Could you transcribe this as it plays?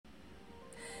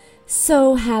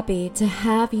So happy to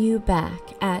have you back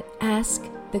at Ask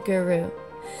the Guru,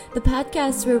 the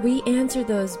podcast where we answer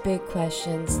those big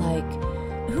questions like,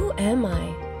 who am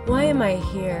I? Why am I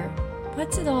here?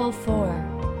 What's it all for?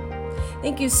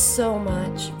 Thank you so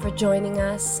much for joining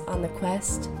us on the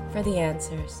quest for the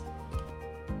answers.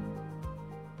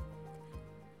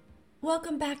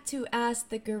 Welcome back to Ask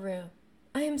the Guru.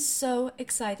 I am so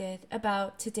excited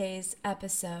about today's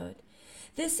episode.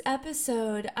 This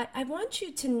episode, I want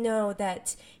you to know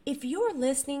that if you're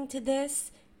listening to this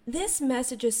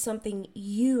message is something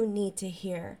you need to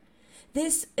hear.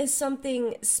 This is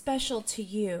something special to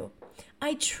you.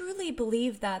 I truly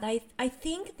believe that. I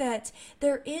think that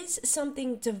there is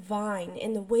something divine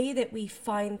in the way that we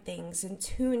find things and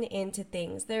tune into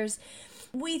things.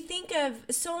 We think of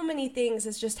so many things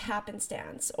as just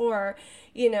happenstance or,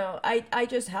 I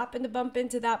just happened to bump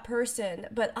into that person.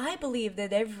 But I believe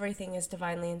that everything is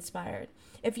divinely inspired.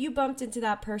 If you bumped into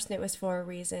that person, it was for a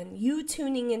reason. You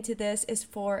tuning into this is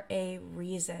for a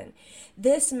reason.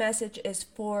 This message is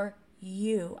for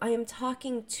you. I am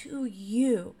talking to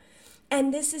you.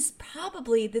 And this is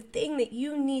probably the thing that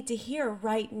you need to hear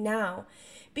right now.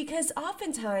 Because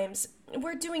oftentimes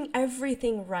we're doing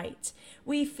everything right.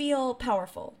 We feel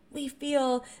powerful. We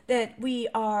feel that we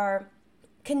are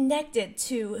connected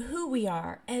to who we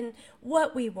are and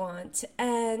what we want.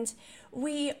 And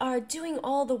we are doing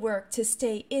all the work to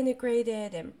stay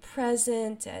integrated and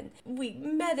present. And we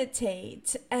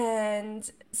meditate and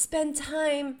spend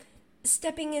time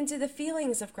stepping into the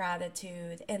feelings of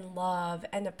gratitude and love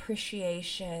and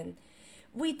appreciation.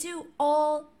 We do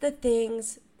all the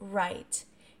things right.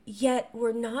 Yet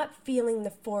we're not feeling the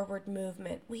forward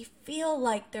movement. We feel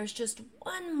like there's just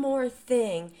one more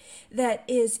thing that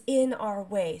is in our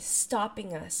way,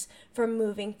 stopping us from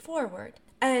moving forward.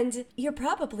 And you're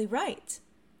probably right.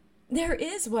 There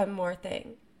is one more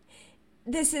thing.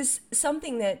 This is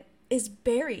something that is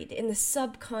buried in the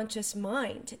subconscious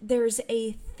mind. There's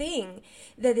a thing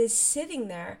that is sitting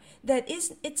there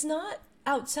it's not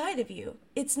outside of you.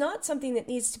 It's not something that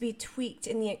needs to be tweaked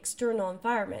in the external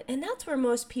environment. And that's where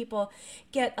most people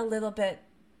get a little bit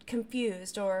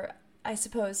confused or, I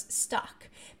suppose, stuck,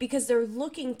 because they're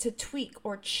looking to tweak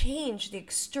or change the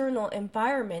external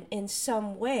environment in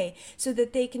some way so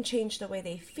that they can change the way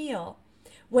they feel.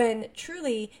 When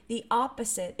truly the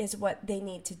opposite is what they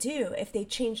need to do. If they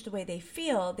change the way they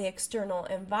feel, the external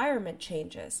environment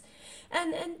changes.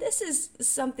 And this is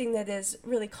something that is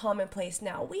really commonplace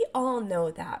now. We all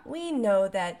know that. We know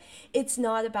that it's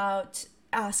not about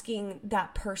asking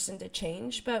that person to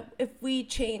change, but if we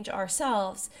change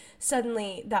ourselves,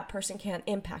 suddenly that person can't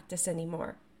impact us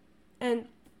anymore. And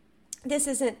this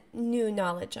isn't new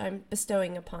knowledge I'm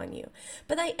bestowing upon you,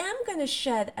 but I am going to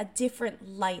shed a different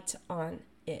light on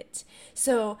it.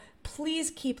 So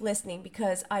please keep listening,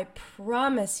 because I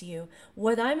promise you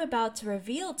what I'm about to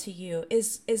reveal to you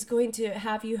is going to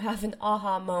have you have an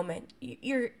aha moment.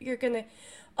 You're going to,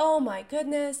 oh my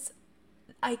goodness,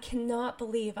 I cannot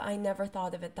believe I never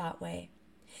thought of it that way.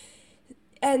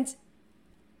 And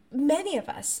many of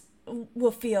us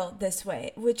will feel this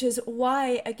way, which is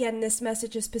why, again, this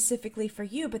message is specifically for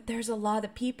you. But there's a lot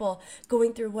of people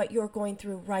going through what you're going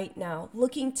through right now,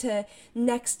 looking to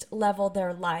next level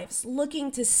their lives,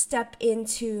 looking to step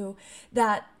into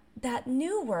that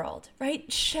new world,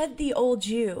 right? Shed the old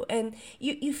you. And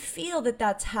you feel that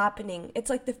that's happening.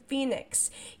 It's like the phoenix.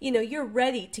 You're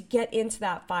ready to get into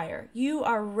that fire. You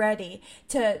are ready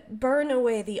to burn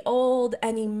away the old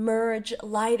and emerge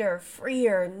lighter,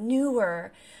 freer,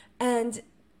 newer. And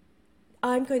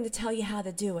I'm going to tell you how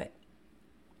to do it.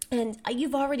 And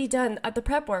you've already done the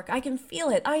prep work. I can feel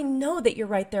it. I know that you're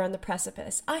right there on the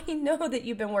precipice. I know that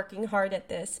you've been working hard at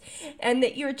this and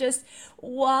that you're just,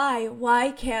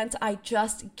 why can't I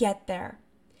just get there?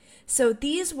 So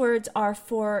these words are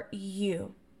for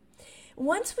you.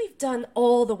 Once we've done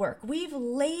all the work, we've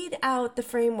laid out the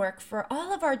framework for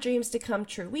all of our dreams to come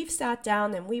true. We've sat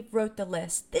down and we've wrote the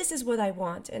list. This is what I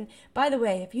want. And by the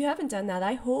way, if you haven't done that,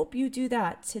 I hope you do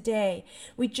that today.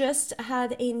 We just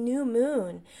had a new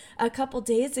moon a couple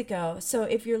days ago. So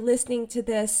if you're listening to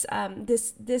this,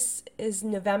 this is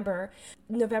November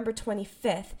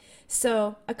 25th.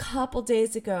 So a couple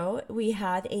days ago, we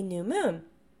had a new moon.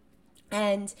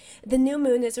 And the new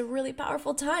moon is a really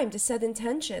powerful time to set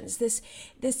intentions. This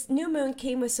new moon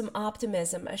came with some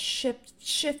optimism, a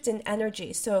shift in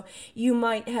energy. So you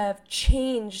might have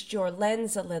changed your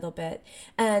lens a little bit.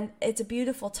 And it's a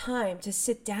beautiful time to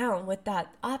sit down with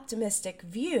that optimistic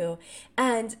view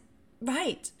and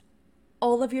write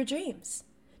all of your dreams.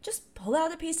 Just pull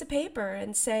out a piece of paper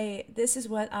and say, this is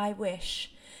what I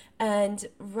wish. and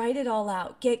write it all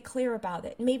out. Get clear about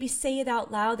it. Maybe say it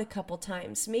out loud a couple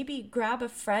times. Maybe grab a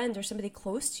friend or somebody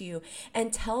close to you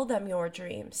and tell them your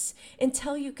dreams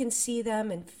until you can see them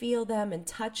and feel them and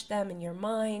touch them in your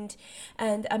mind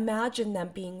and imagine them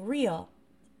being real.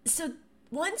 So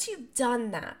once you've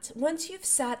done that, once you've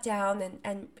sat down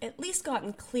and at least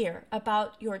gotten clear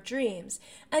about your dreams,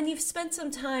 and you've spent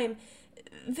some time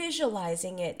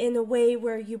visualizing it in a way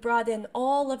where you brought in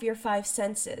all of your five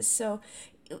senses. So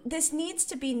this needs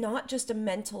to be not just a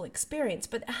mental experience,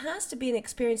 but it has to be an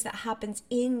experience that happens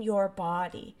in your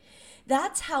body.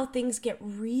 That's how things get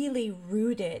really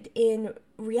rooted in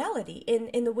reality,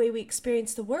 in the way we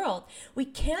experience the world. We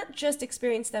can't just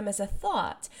experience them as a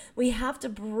thought. We have to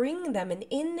bring them and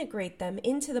integrate them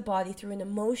into the body through an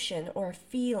emotion or a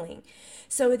feeling.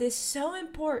 So it is so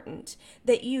important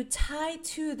that you tie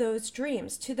to those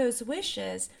dreams, to those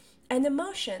wishes, an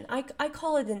emotion. I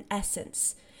call it an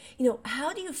essence.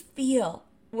 How do you feel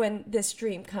when this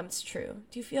dream comes true?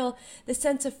 Do you feel the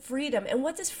sense of freedom? And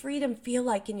what does freedom feel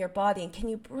like in your body? And can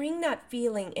you bring that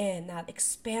feeling in, that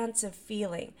expansive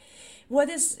feeling?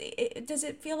 Does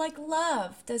it feel like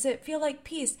love? Does it feel like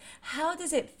peace? How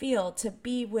does it feel to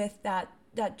be with that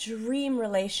dream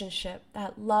relationship,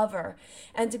 that lover,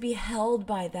 and to be held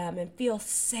by them and feel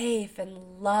safe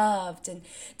and loved, and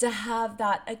to have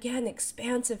that, again,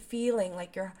 expansive feeling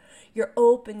like you're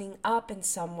opening up in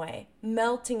some way,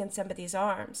 melting in somebody's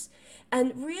arms,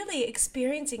 and really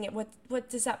experiencing it. What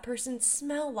does that person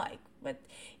smell like? What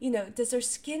does their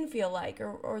skin feel like,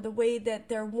 or the way that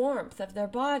their warmth of their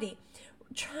body?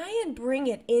 Try and bring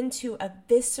it into a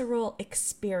visceral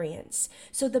experience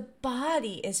so the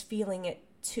body is feeling it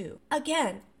too.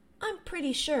 Again, I'm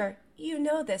pretty sure you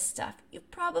know this stuff.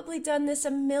 You've probably done this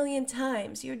a million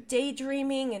times. You're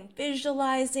daydreaming and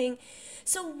visualizing.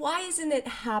 So why isn't it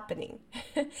happening?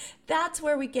 That's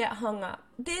where we get hung up.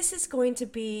 This is going to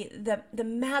be the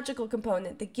magical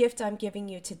component, the gift I'm giving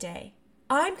you today.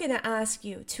 I'm going to ask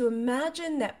you to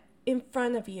imagine that in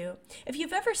front of you, if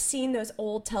you've ever seen those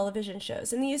old television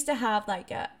shows, and they used to have like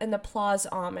an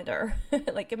applause-ometer,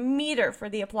 like a meter for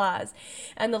the applause,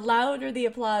 and the louder the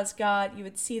applause got, you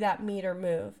would see that meter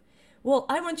move. Well,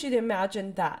 I want you to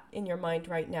imagine that in your mind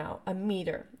right now, a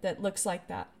meter that looks like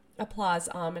that,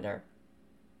 applause-ometer.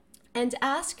 And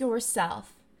ask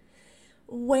yourself,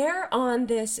 where on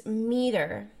this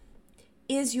meter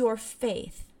is your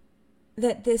faith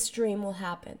that this dream will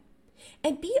happen?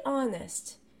 And be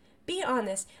honest. Be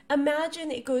honest.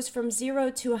 Imagine it goes from 0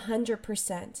 to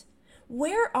 100%.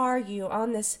 Where are you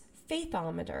on this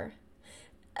faithometer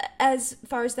as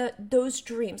far as those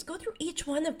dreams? Go through each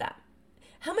one of them.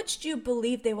 How much do you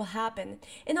believe they will happen?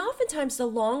 And oftentimes the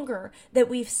longer that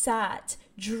we've sat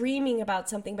dreaming about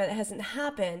something but it hasn't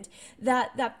happened,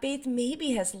 that faith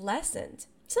maybe has lessened.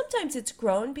 Sometimes it's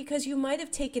grown because you might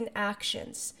have taken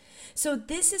actions. So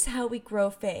this is how we grow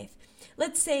faith.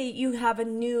 Let's say you have a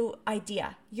new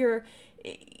idea.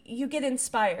 You get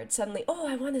inspired suddenly. Oh,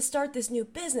 I want to start this new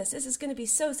business. This is going to be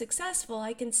so successful.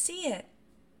 I can see it.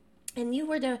 And you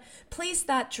were to place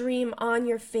that dream on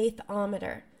your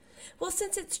faithometer. Well,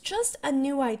 since it's just a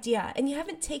new idea and you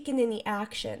haven't taken any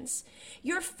actions,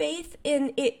 your faith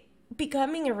in it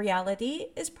becoming a reality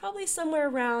is probably somewhere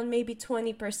around maybe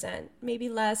 20%, maybe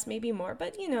less, maybe more.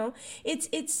 But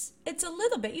it's a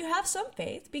little bit. You have some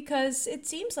faith because it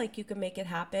seems like you can make it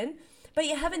happen, but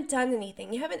you haven't done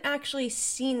anything. You haven't actually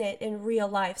seen it in real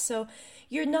life. So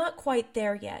you're not quite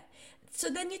there yet. So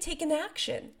then you take an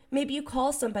action. Maybe you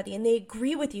call somebody and they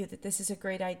agree with you that this is a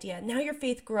great idea. Now your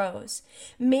faith grows.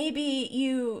 Maybe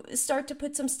you start to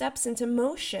put some steps into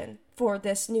motion for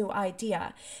this new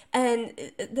idea.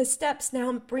 And the steps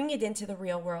now bring it into the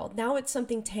real world. Now it's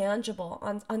something tangible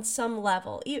on some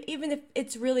level, even if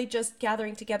it's really just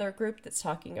gathering together a group that's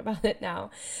talking about it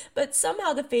now. But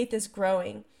somehow the faith is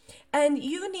growing. And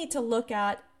you need to look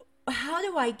at, how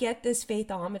do I get this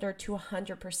faithometer to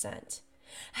 100%?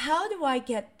 How do I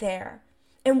get there?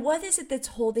 And what is it that's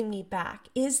holding me back?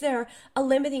 Is there a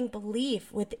limiting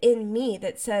belief within me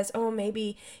that says, oh,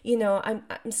 maybe,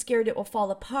 I'm scared it will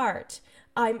fall apart.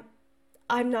 I'm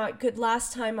not good.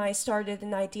 Last time I started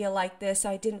an idea like this,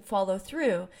 I didn't follow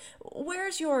through.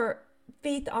 Where's your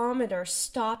faithometer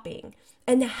stopping?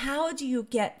 And how do you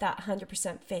get that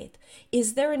 100% faith?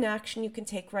 Is there an action you can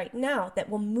take right now that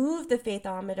will move the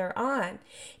faithometer on?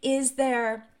 Is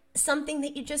there something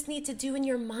that you just need to do in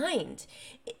your mind?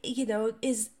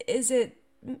 Is it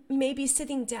maybe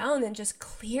sitting down and just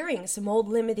clearing some old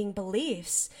limiting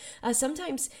beliefs.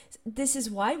 Sometimes this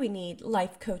is why we need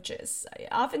life coaches.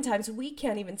 Oftentimes we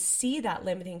can't even see that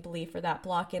limiting belief or that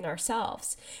block in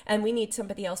ourselves, and we need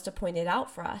somebody else to point it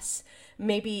out for us.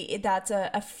 Maybe that's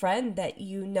a friend that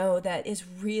you know that is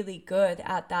really good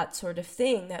at that sort of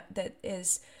thing, that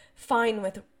is fine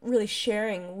with really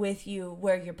sharing with you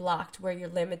where you're blocked, where you're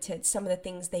limited, some of the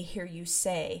things they hear you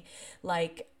say,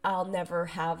 like, I'll never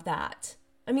have that.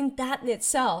 I mean, that in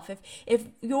itself, if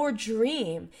your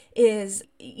dream is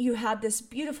you had this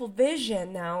beautiful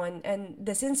vision now and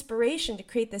this inspiration to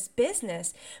create this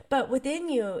business, but within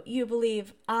you, you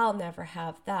believe, I'll never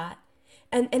have that.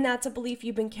 And that's a belief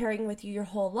you've been carrying with you your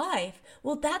whole life.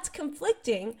 Well, that's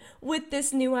conflicting with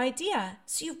this new idea.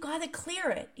 So you've got to clear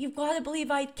it. You've got to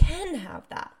believe I can have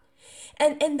that.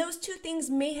 And those two things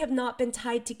may have not been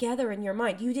tied together in your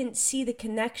mind. You didn't see the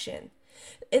connection.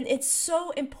 And it's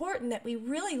so important that we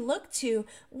really look to,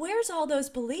 where's all those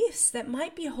beliefs that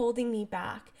might be holding me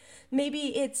back?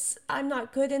 Maybe it's, I'm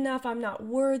not good enough, I'm not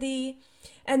worthy.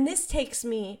 And this takes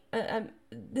me,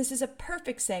 this is a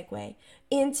perfect segue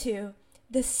into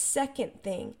the second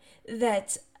thing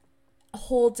that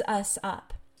holds us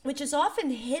up, which is often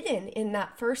hidden in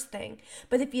that first thing.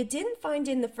 But if you didn't find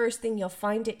it in the first thing, you'll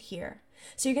find it here.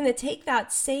 So you're going to take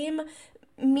that same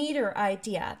meter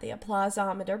idea, the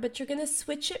applauseometer, but you're going to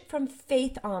switch it from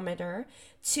faithometer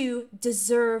to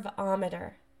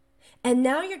deserveometer. And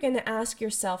now you're going to ask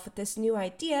yourself, with this new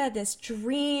idea, this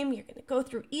dream, you're going to go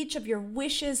through each of your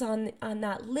wishes on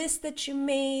that list that you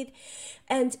made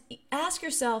and ask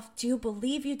yourself, do you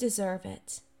believe you deserve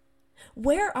it?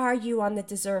 Where are you on the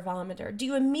deserveometer? Do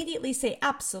you immediately say,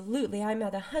 absolutely, I'm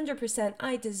at 100%,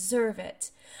 I deserve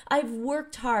it. I've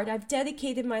worked hard, I've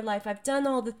dedicated my life, I've done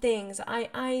all the things,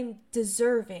 I'm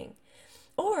deserving?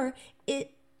 Or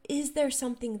is there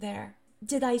something there?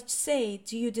 Did I say,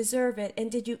 do you deserve it? And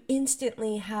did you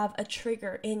instantly have a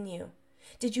trigger in you?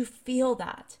 Did you feel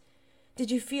that?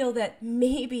 Did you feel that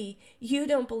maybe you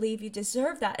don't believe you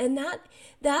deserve that? And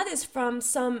that is from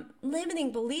some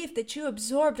limiting belief that you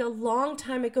absorbed a long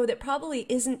time ago that probably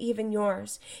isn't even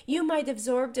yours. You might have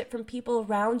absorbed it from people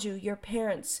around you, your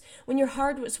parents. When your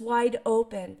heart was wide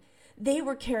open, they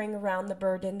were carrying around the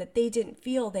burden that they didn't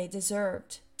feel they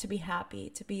deserved. To be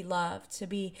happy, to be loved,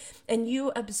 and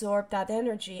you absorbed that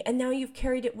energy, and now you've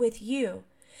carried it with you.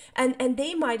 And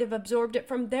they might have absorbed it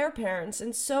from their parents,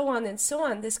 and so on and so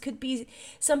on. This could be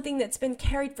something that's been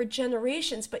carried for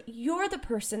generations, but you're the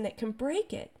person that can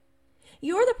break it.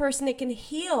 You're the person that can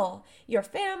heal your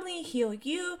family, heal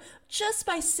you, just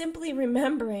by simply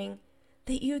remembering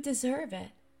that you deserve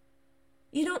it.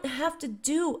 You don't have to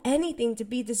do anything to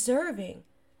be deserving.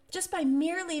 Just by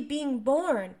merely being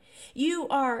born, you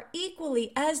are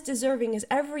equally as deserving as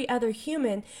every other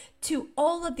human to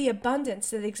all of the abundance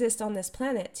that exists on this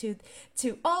planet,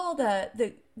 to all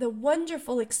the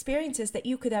wonderful experiences that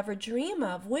you could ever dream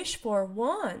of, wish for,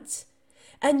 want.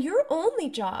 And your only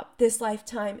job this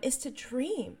lifetime is to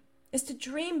dream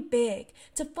big,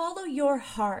 to follow your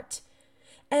heart,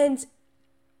 and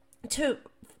to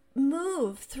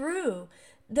move through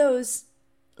those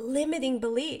limiting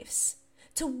beliefs,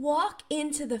 to walk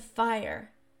into the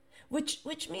fire, which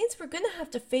means we're going to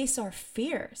have to face our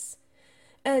fears.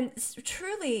 And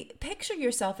truly picture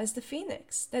yourself as the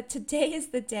phoenix, that today is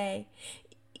the day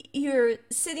you're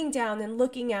sitting down and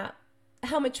looking at,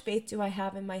 how much faith do I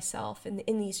have in myself and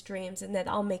in these dreams, and that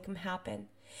I'll make them happen?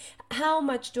 How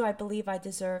much do I believe I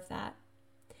deserve that?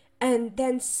 And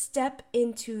then step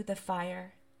into the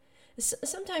fire.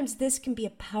 Sometimes this can be a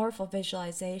powerful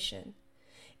visualization.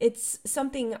 It's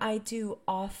something I do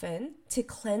often to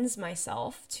cleanse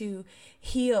myself, to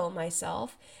heal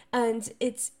myself. And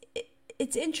it's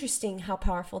interesting how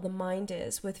powerful the mind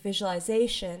is with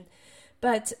visualization.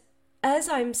 But as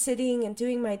I'm sitting and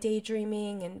doing my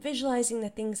daydreaming and visualizing the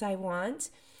things I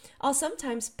want, I'll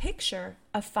sometimes picture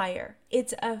a fire.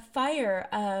 It's a fire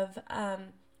of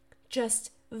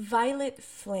just violet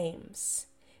flames,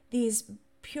 these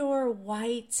pure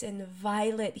white and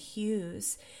violet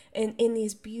hues in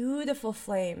these beautiful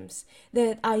flames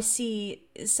that I see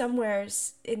somewhere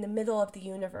in the middle of the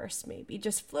universe, maybe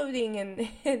just floating in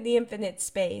the infinite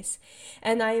space.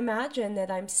 And I imagine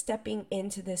that I'm stepping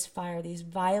into this fire, these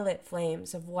violet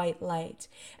flames of white light,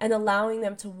 and allowing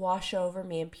them to wash over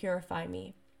me and purify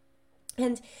me.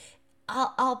 And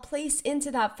I'll place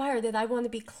into that fire that I want to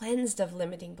be cleansed of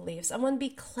limiting beliefs. I want to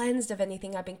be cleansed of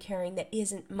anything I've been carrying that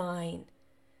isn't mine.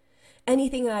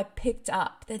 Anything I picked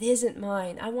up that isn't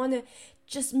mine. I want to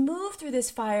just move through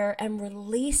this fire and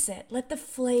release it. Let the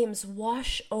flames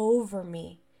wash over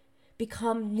me,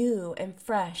 become new and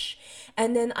fresh.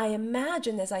 And then I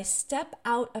imagine as I step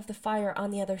out of the fire on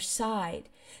the other side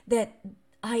that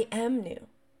I am new,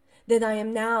 that I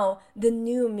am now the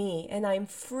new me, and I'm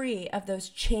free of those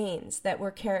chains that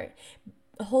were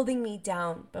holding me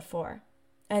down before.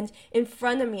 And in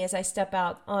front of me as I step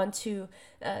out onto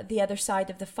the other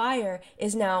side of the fire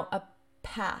is now a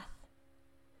path,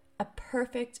 a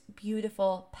perfect,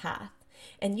 beautiful path.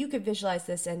 And you could visualize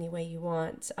this any way you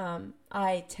want.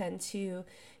 I tend to,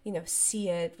 see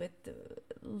it with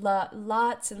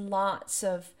lots and lots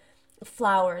of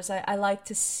flowers. I like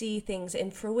to see things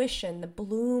in fruition, the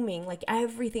blooming, like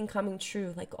everything coming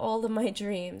true, like all of my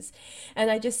dreams. And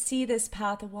I just see this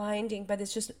path winding, but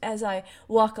it's just as I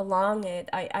walk along it,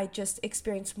 I just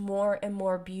experience more and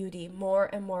more beauty, more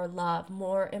and more love,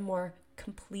 more and more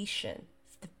completion,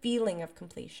 the feeling of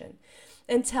completion,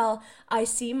 until I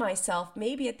see myself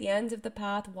maybe at the end of the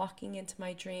path walking into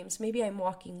my dreams. Maybe I'm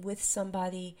walking with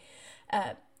somebody.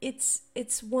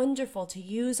 It's wonderful to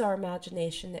use our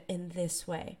imagination in this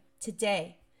way.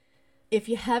 Today, if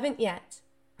you haven't yet,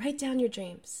 write down your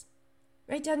dreams.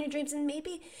 Write down your dreams and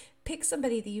maybe pick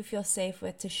somebody that you feel safe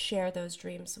with to share those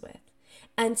dreams with.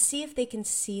 And see if they can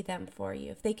see them for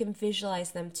you, if they can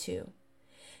visualize them too.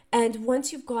 And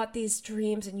once you've got these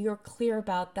dreams and you're clear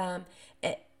about them,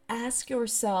 ask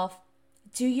yourself,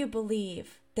 do you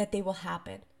believe that they will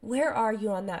happen? Where are you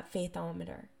on that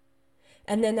faithometer?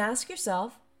 And then ask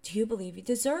yourself, do you believe you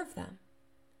deserve them?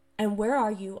 And where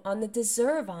are you on the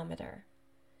deserveometer?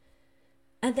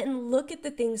 And then look at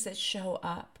the things that show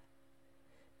up.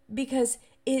 Because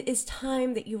it is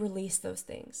time that you release those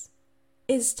things.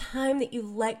 It is time that you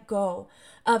let go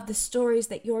of the stories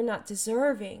that you're not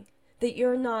deserving, that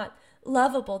you're not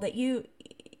lovable, that you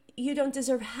don't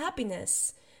deserve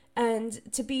happiness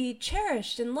and to be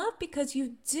cherished and loved, because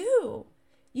you do.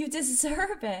 You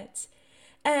deserve it.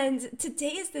 And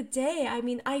today is the day.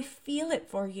 I feel it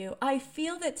for you. I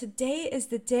feel that today is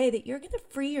the day that you're going to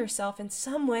free yourself in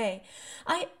some way.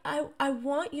 I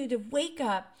want you to wake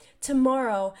up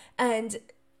tomorrow and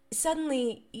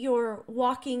suddenly you're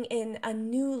walking in a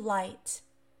new light.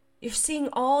 You're seeing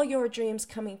all your dreams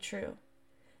coming true.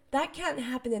 That can't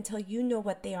happen until you know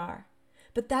what they are.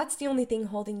 But that's the only thing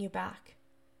holding you back.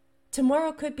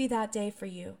 Tomorrow could be that day for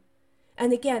you.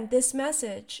 And again, this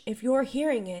message, if you're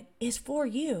hearing it, is for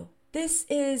you. This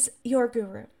is your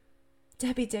guru,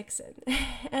 Debbie Dixon.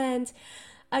 And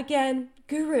again,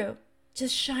 guru,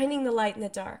 just shining the light in the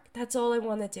dark. That's all I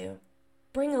want to do.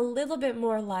 Bring a little bit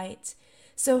more light.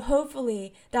 So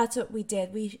hopefully that's what we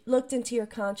did. We looked into your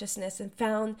consciousness and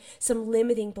found some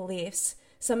limiting beliefs,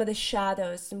 some of the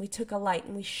shadows, and we took a light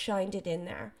and we shined it in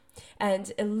there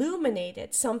and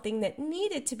illuminated something that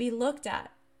needed to be looked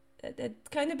at. It's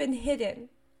kind of been hidden.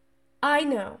 I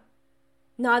know.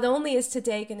 Not only is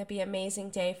today going to be an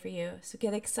amazing day for you, so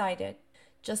get excited.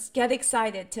 Just get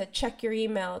excited to check your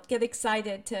email. Get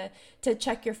excited to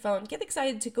check your phone. Get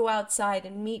excited to go outside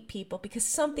and meet people, because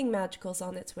something magical is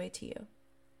on its way to you.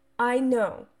 I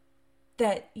know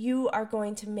that you are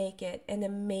going to make it an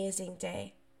amazing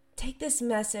day. Take this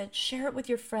message, share it with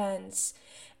your friends,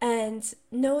 and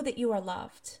know that you are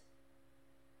loved.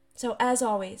 So as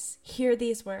always, hear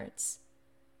these words.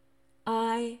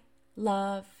 I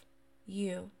love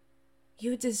you.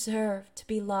 You deserve to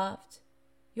be loved.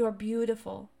 You're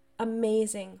beautiful,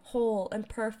 amazing, whole, and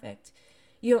perfect.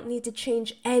 You don't need to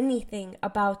change anything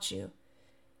about you.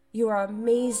 You are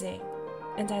amazing,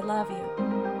 and I love you.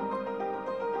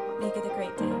 Make it a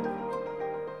great day.